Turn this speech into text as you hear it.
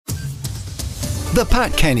The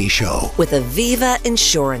Pat Kenny Show with Aviva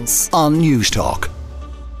Insurance on Newstalk.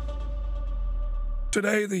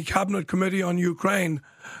 Today, the Cabinet Committee on Ukraine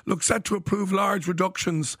looks set to approve large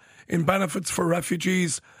reductions in benefits for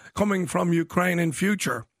refugees coming from Ukraine in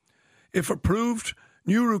future. If approved,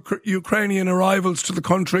 new Ukrainian arrivals to the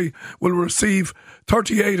country will receive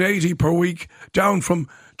 €38.80 per week, down from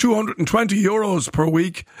 €220 per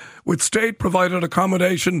week, with state-provided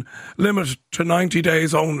accommodation limited to 90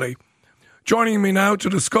 days only. Joining me now to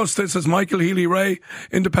discuss this is Michael Healy-Rae,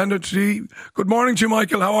 Independent TD. Good morning to you,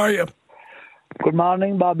 Michael. How are you? Good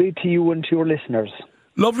morning, Bobby, to you and to your listeners.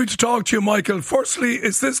 Lovely to talk to you, Michael. Firstly,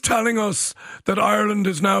 is this telling us that Ireland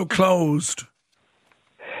is now closed?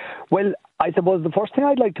 Well, I suppose the first thing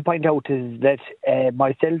I'd like to point out is that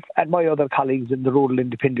myself and my other colleagues in the Rural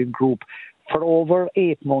Independent Group, for over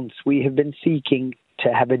 8 months, we have been seeking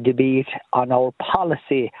to have a debate on our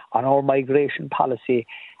policy, on our migration policy,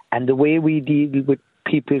 and the way we deal with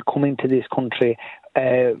people coming to this country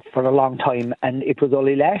for a long time. And it was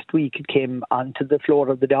only last week it came onto the floor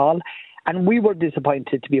of the Dáil. And we were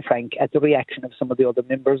disappointed, to be frank, at the reaction of some of the other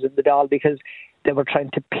members in the Dáil, because they were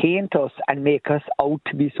trying to paint us and make us out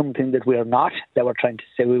to be something that we are not. They were trying to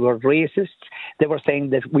say we were racists. They were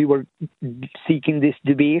saying that we were seeking this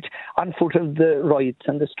debate on foot of the riots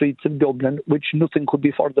and the streets of Dublin, which nothing could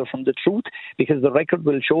be further from the truth, because the record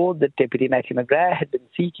will show that Deputy Matthew McGrath had been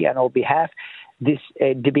seeking on our behalf this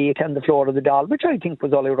debate on the floor of the Dáil, which I think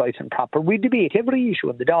was all right and proper. We debate every issue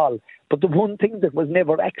in the Dáil, but the one thing that was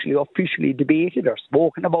never actually officially debated or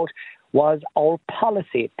spoken about was our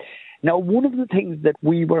policy. Now, one of the things that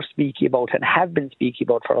we were speaking about and have been speaking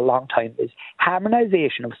about for a long time is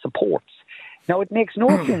harmonisation of supports. Now, it makes no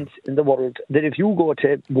sense in the world that if you go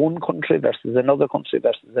to one country versus another country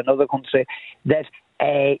versus another country, that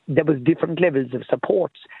there was different levels of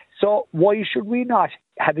supports. So why should we not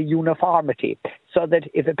have a uniformity so that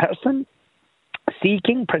if a person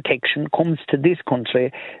seeking protection comes to this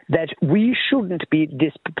country, that we shouldn't be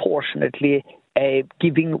disproportionately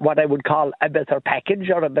giving what I would call a better package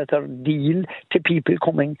or a better deal to people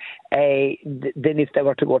coming than if they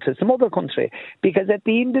were to go to some other country. Because at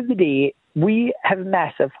the end of the day, we have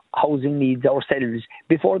massive housing needs ourselves.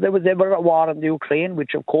 Before there was ever a war in the Ukraine,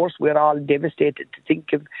 which of course we're all devastated to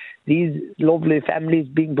think of these lovely families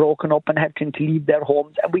being broken up and having to leave their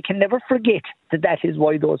homes. And we can never forget that that is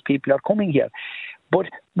why those people are coming here. But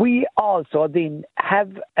we also then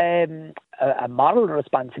have a moral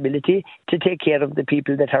responsibility to take care of the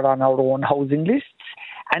people that are on our own housing lists,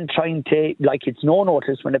 and trying to, like, it's no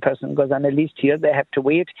notice when a person goes on a list here, they have to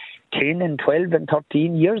wait 10 and 12 and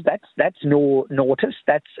 13 years. That's no notice.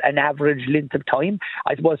 That's an average length of time.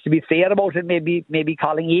 I suppose to be fair about it, maybe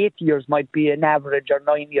calling 8 years might be an average, or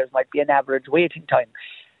 9 years might be an average waiting time.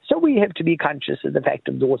 So we have to be conscious of the fact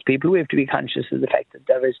of those people. We have to be conscious of the fact that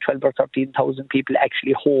there is 12 or 13,000 people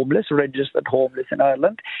actually homeless, registered homeless in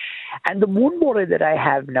Ireland. And the one worry that I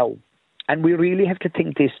have now, and we really have to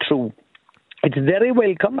think this through, it's very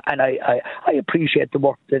welcome, and I appreciate the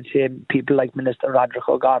work that people like Minister Roderick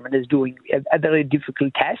O'Gorman is doing, a very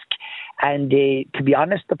difficult task. And to be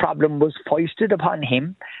honest, the problem was foisted upon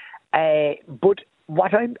him. But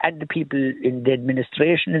and the people in the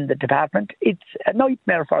administration, in the department, it's a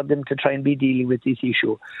nightmare for them to try and be dealing with this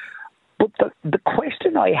issue. But the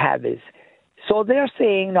question I have is, so they're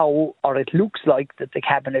saying now, or it looks like that the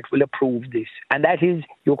Cabinet will approve this, and that is,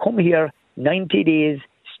 you come here, 90 days,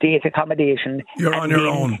 state accommodation. You're on your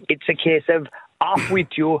own. It's a case of off with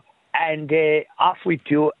you, and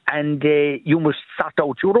you must sort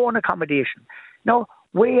out your own accommodation. Now,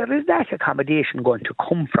 where is that accommodation going to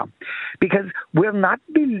come from? Because we're not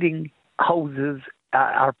building houses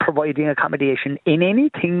or providing accommodation in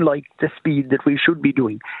anything like the speed that we should be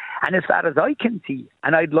doing. And as far as I can see,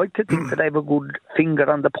 and I'd like to think that I have a good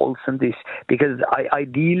finger on the pulse on this, because I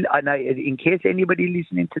deal, and in case anybody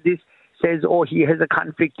listening to this says, oh, he has a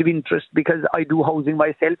conflict of interest because I do housing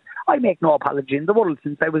myself, I make no apology in the world.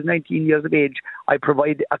 Since I was 19 years of age, I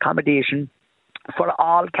provide accommodation for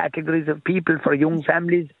all categories of people, for young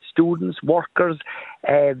families, students, workers,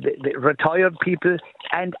 retired people,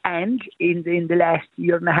 and in the last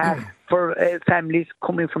year and a half for families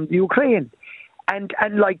coming from the Ukraine. And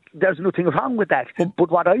like, there's nothing wrong with that.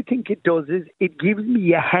 But what I think it does is it gives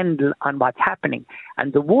me a handle on what's happening.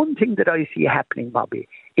 And the one thing that I see happening, Bobby,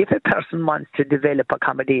 if a person wants to develop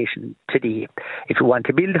accommodation today, if you want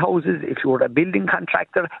to build houses, if you're a building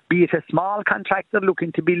contractor, be it a small contractor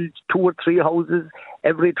looking to build 2 or 3 houses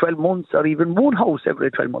every 12 months, or even one house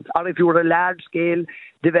every 12 months, or if you're a large-scale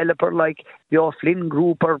developer like the O'Flynn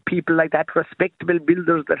Group or people like that, respectable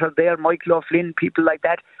builders that are there, Michael O'Flynn, people like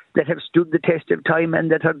that have stood the test of time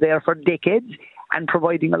and that are there for decades, and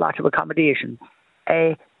providing a lot of accommodation.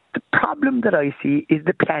 The problem that I see is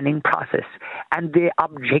the planning process and the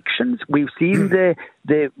objections. We've seen the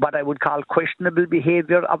what I would call questionable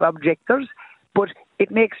behaviour of objectors, but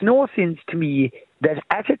it makes no sense to me that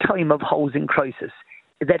at a time of housing crisis,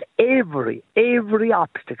 that every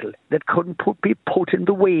obstacle that couldn't be put in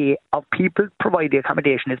the way of people providing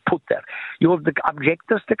accommodation is put there. You have the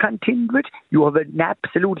objectors to contend with. You have an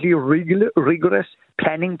absolutely rigorous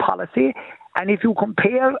planning policy. And if you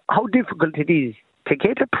compare how difficult it is to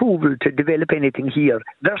get approval to develop anything here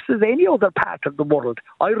versus any other part of the world,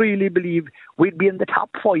 I really believe we'd be in the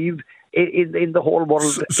top 5 in the whole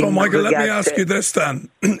world. So Michael, let me ask you this then.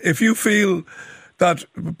 If you feel that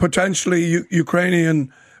potentially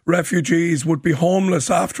Ukrainian refugees would be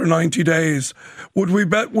homeless after 90 days, would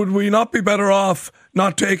we not be better off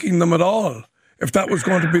not taking them at all if that was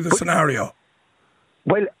going to be the scenario?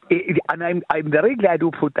 Well, and I'm very glad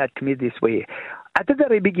you put that to me this way. At the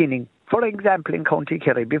very beginning, for example, in County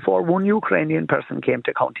Kerry, before one Ukrainian person came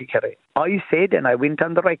to County Kerry, I said, and I went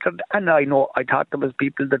on the record, and I thought there was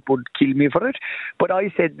people that would kill me for it, but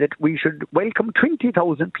I said that we should welcome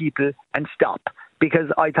 20,000 people and stop,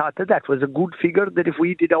 because I thought that was a good figure, that if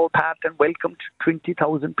we did our part and welcomed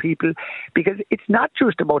 20,000 people, because it's not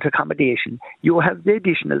just about accommodation. You have the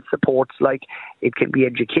additional supports, like it can be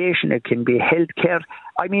education, it can be healthcare.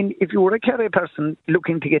 I mean, if you were a Kerry person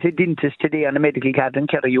looking to get a dentist today on a medical card in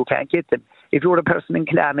Kerry, you can't get them. If you were a person in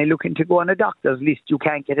Killarney looking to go on a doctor's list, you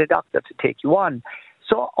can't get a doctor to take you on.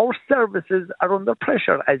 So our services are under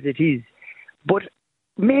pressure as it is. But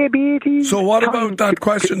maybe it is. So what about that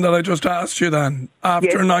question that I just asked you then?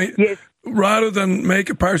 Rather than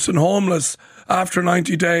make a person homeless after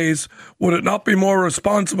 90 days, would it not be more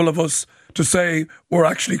responsible of us to say we're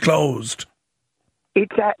actually closed?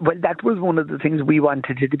 Well, that was one of the things we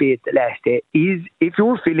wanted to debate the last day, is if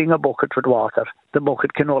you're filling a bucket with water, the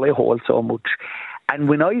bucket can only hold so much. And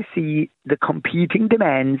when I see the competing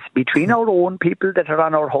demands between our own people that are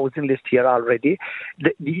on our housing list here already,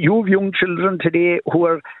 you have young children today who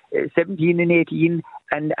are 17 and 18,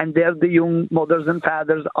 and they're the young mothers and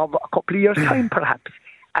fathers of a couple of years' time, perhaps.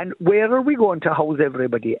 And where are we going to house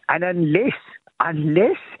everybody? And unless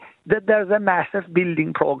that there's a massive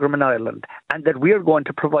building program in Ireland and that we're going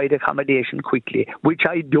to provide accommodation quickly, which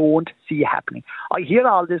I don't see happening. I hear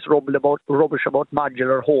all this rubbish about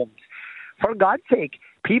modular homes. For God's sake,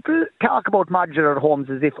 people talk about modular homes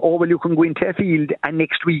as if, oh, well, you can go into a field and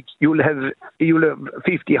next week you'll have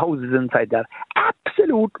 50 houses inside there.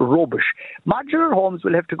 Absolute rubbish. Modular homes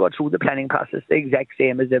will have to go through the planning process the exact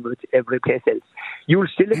same as every place else. You'll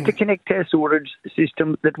still have to connect to a sewerage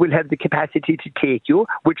system that will have the capacity to take you,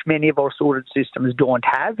 which many of our sewerage systems don't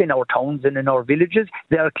have in our towns and in our villages.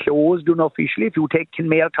 They are closed unofficially. If you take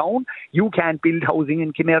Kinmare Town, you can't build housing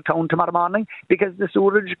in Kinmare Town tomorrow morning because the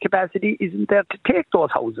sewerage capacity isn't there to take those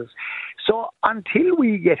houses. So until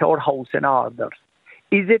we get our house in order,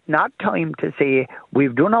 is it not time to say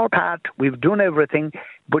we've done our part, we've done everything,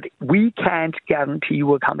 but we can't guarantee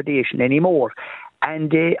you accommodation anymore?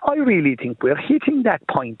 And I really think we're hitting that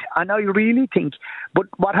point. And I really think, but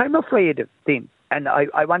what I'm afraid of then, and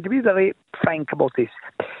I want to be very frank about this,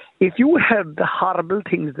 if you heard the horrible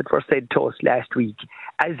things that were said to us last week,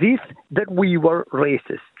 as if that we were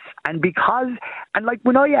racists, and like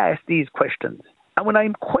when I ask these questions, and when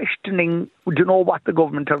I'm questioning, what the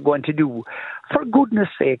government are going to do, for goodness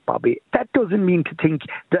sake, Bobby, that doesn't mean to think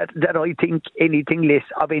that I think anything less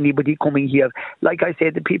of anybody coming here. Like I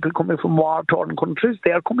said, the people coming from war-torn countries,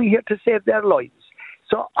 they are coming here to save their lives.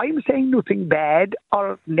 So I'm saying nothing bad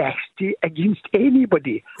or nasty against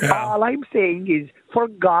anybody. Yeah. All I'm saying is, for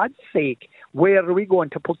God's sake, where are we going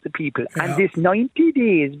to put the people? Yeah. And this 90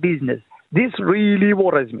 days business, this really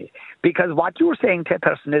worries me. Because what you're saying to a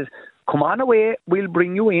person is, come on away, we'll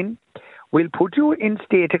bring you in, we'll put you in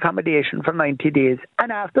state accommodation for 90 days,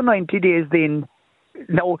 and after 90 days then,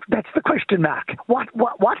 no, that's the question mark.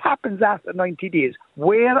 What happens after 90 days?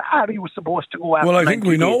 Where are you supposed to go after 90 days? Well, I think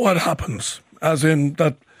we know what happens, as in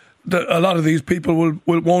that a lot of these people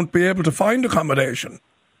won't be able to find accommodation.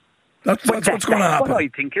 That's what's going to happen. That's what I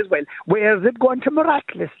think as well. Where is it going to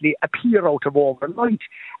miraculously appear out of overnight?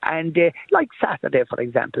 And like Saturday, for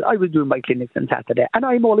example, I was doing my clinics on Saturday, and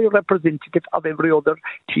I'm only a representative of every other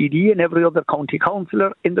TD and every other county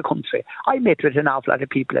councillor in the country. I met with an awful lot of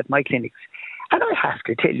people at my clinics. And I have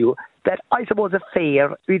to tell you that I suppose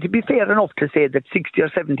it'd be fair enough to say that 60 or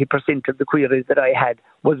 70% of the queries that I had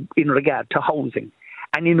was in regard to housing.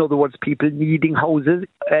 And in other words, people needing houses,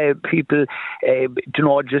 people,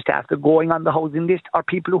 just after going on the housing list, or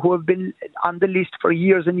people who have been on the list for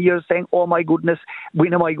years and years saying, oh my goodness,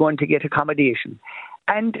 when am I going to get accommodation?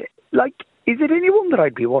 And like, is it any wonder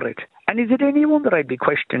I'd be worried? And is it any wonder I'd be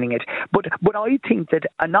questioning it? But I think that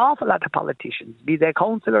an awful lot of politicians, be they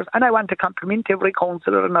councillors, and I want to compliment every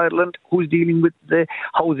councillor in Ireland who's dealing with the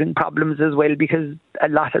housing problems as well, because a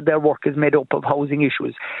lot of their work is made up of housing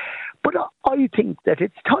issues. But I think that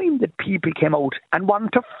it's time that people came out and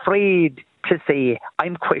weren't afraid to say,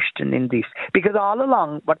 I'm questioning this. Because all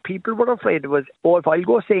along, what people were afraid was, if I'll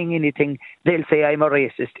go saying anything, they'll say I'm a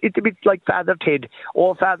racist. It's a bit like Father Ted.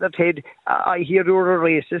 Father Ted, I hear you're a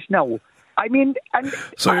racist now. I mean...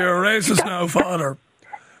 So you're a racist now, Father?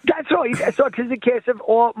 That's right. So it is a case of,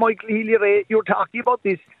 Michael Healy-Rae, you're talking about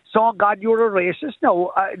this. So, God, you're a racist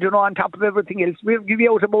now. On top of everything else, we'll give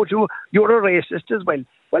you out about you. You're a racist as well.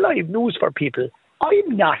 Well, I have news for people.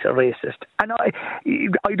 I'm not a racist. And I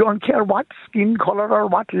don't care what skin colour or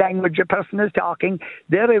what language a person is talking.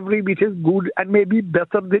 They're every bit as good and maybe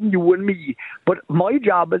better than you and me. But my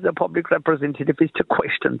job as a public representative is to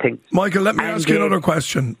question things. Michael, let me ask you another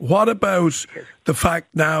question. What about the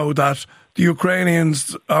fact now that the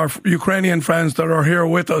Ukrainians, our Ukrainian friends that are here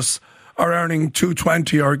with us, are earning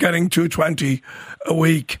 $220 or getting $220 a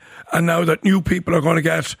week, and now that new people are going to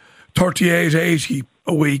get $38.80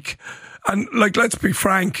 a week? And let's be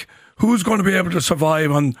frank, who's going to be able to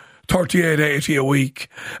survive on $38.80 a week?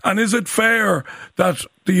 And is it fair that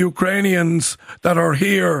the Ukrainians that are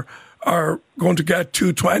here are going to get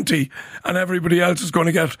 $220 and everybody else is going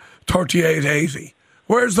to get $38.80?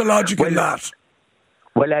 Where's the logic in that?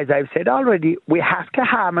 Well, as I've said already, we have to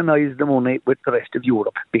harmonise the money with the rest of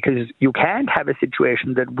Europe, because you can't have a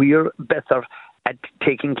situation that we're better at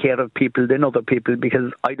taking care of people than other people,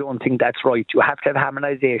 because I don't think that's right. You have to have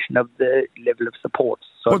harmonisation of the level of support.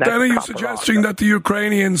 So but then are you suggesting that the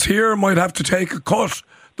Ukrainians here might have to take a cut,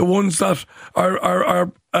 the ones that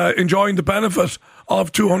are enjoying the benefit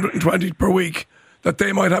of $220 per week, that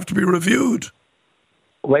they might have to be reviewed?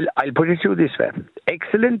 Well, I'll put it to you this way.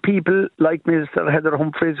 Excellent people like Mr. Heather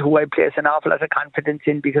Humphreys, who I place an awful lot of confidence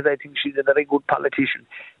in because I think she's a very good politician.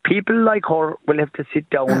 People like her will have to sit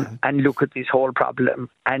down and look at this whole problem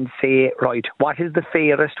and say, right, what is the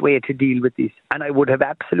fairest way to deal with this? And I would have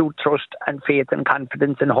absolute trust and faith and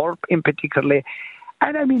confidence in her in particular.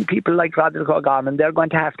 And I mean, people like Roderick O'Gorman, they're going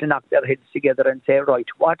to have to knock their heads together and say, right,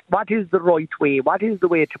 what is the right way? What is the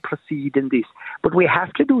way to proceed in this? But we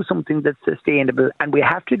have to do something that's sustainable, and we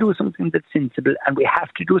have to do something that's sensible, and we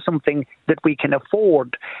have to do something that we can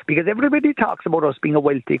afford. Because everybody talks about us being a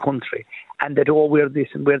wealthy country and that, we're this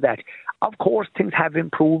and we're that. Of course, things have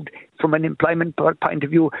improved from an employment point of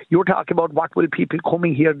view. You're talking about what will people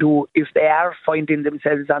coming here do if they are finding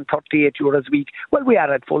themselves on €38 a week. Well, we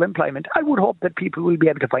are at full employment. I would hope that people will be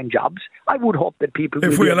able to find jobs. I would hope that people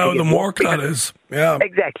if will we be able allow to them work, that is. Yeah.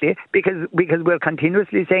 Exactly, because we're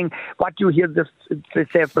continuously saying what you hear,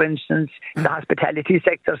 say, for instance, the hospitality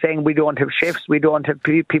sector saying we don't have chefs, we don't have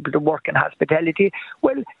people to work in hospitality.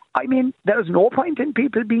 Well, I mean, there's no point in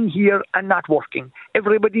people being here and not working.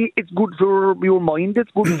 Everybody, it's good for your mind,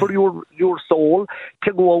 it's good for your soul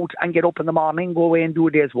to go out and get up in the morning, go away and do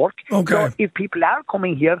a day's work. Okay. So if people are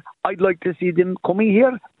coming here, I'd like to see them coming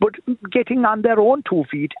here, but getting on their own 2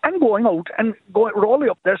 feet and going out and rolling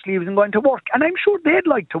up their sleeves and going to work. And I'm sure they'd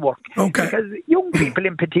like to work. Okay. Because young people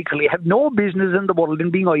in particular have no business in the world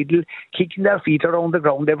in being idle, kicking their feet around the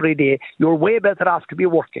ground every day. You're way better off to be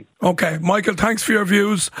working. Okay. Michael, thanks for your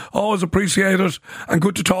views. Always appreciate it, and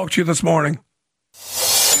good to talk to you this morning.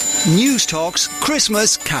 News Talk's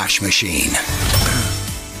Christmas Cash Machine.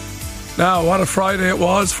 Now, what a Friday it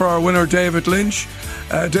was for our winner, David Lynch.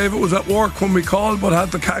 David was at work when we called, but had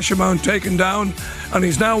the cash amount taken down, and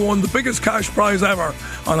he's now won the biggest cash prize ever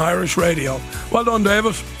on Irish radio. Well done,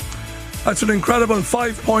 David. That's an incredible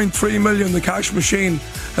 5.3 million the cash machine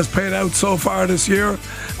has paid out so far this year,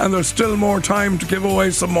 and there's still more time to give away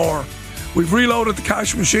some more. We've reloaded the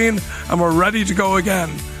cash machine and we're ready to go again.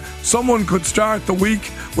 Someone could start the week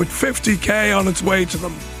with 50k on its way to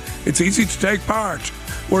them. It's easy to take part.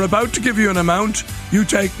 We're about to give you an amount. You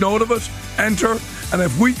take note of it, enter, and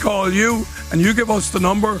if we call you and you give us the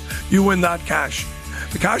number, you win that cash.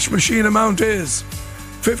 The cash machine amount is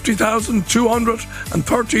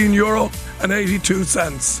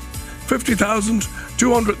 €50,213.82.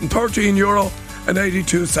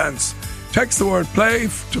 €50,213.82. Text the word play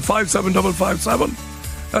to 57557.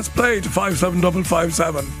 That's play to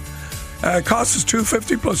 57557. Cost is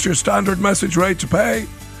 $2.50 plus your standard message rate to pay.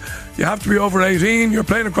 You have to be over 18. You're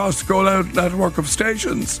playing across the Go Loud network of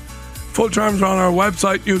stations. Full terms are on our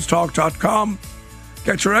website, newstalk.com.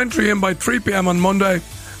 Get your entry in by 3 p.m. on Monday.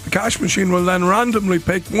 The cash machine will then randomly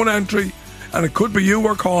pick one entry, and it could be you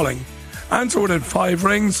we're calling. Answer within 5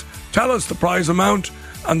 rings, tell us the prize amount,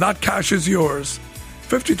 and that cash is yours.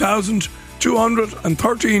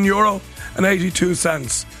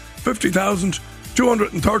 €213.82. 50,000,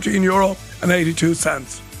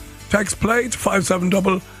 €213.82. Text play to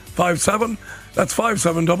 57057. That's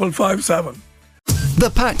 57057. The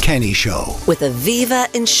Pat Kenny Show. With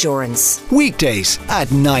Aviva Insurance. Weekdays at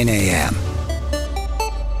 9 a.m.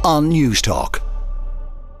 on News Talk.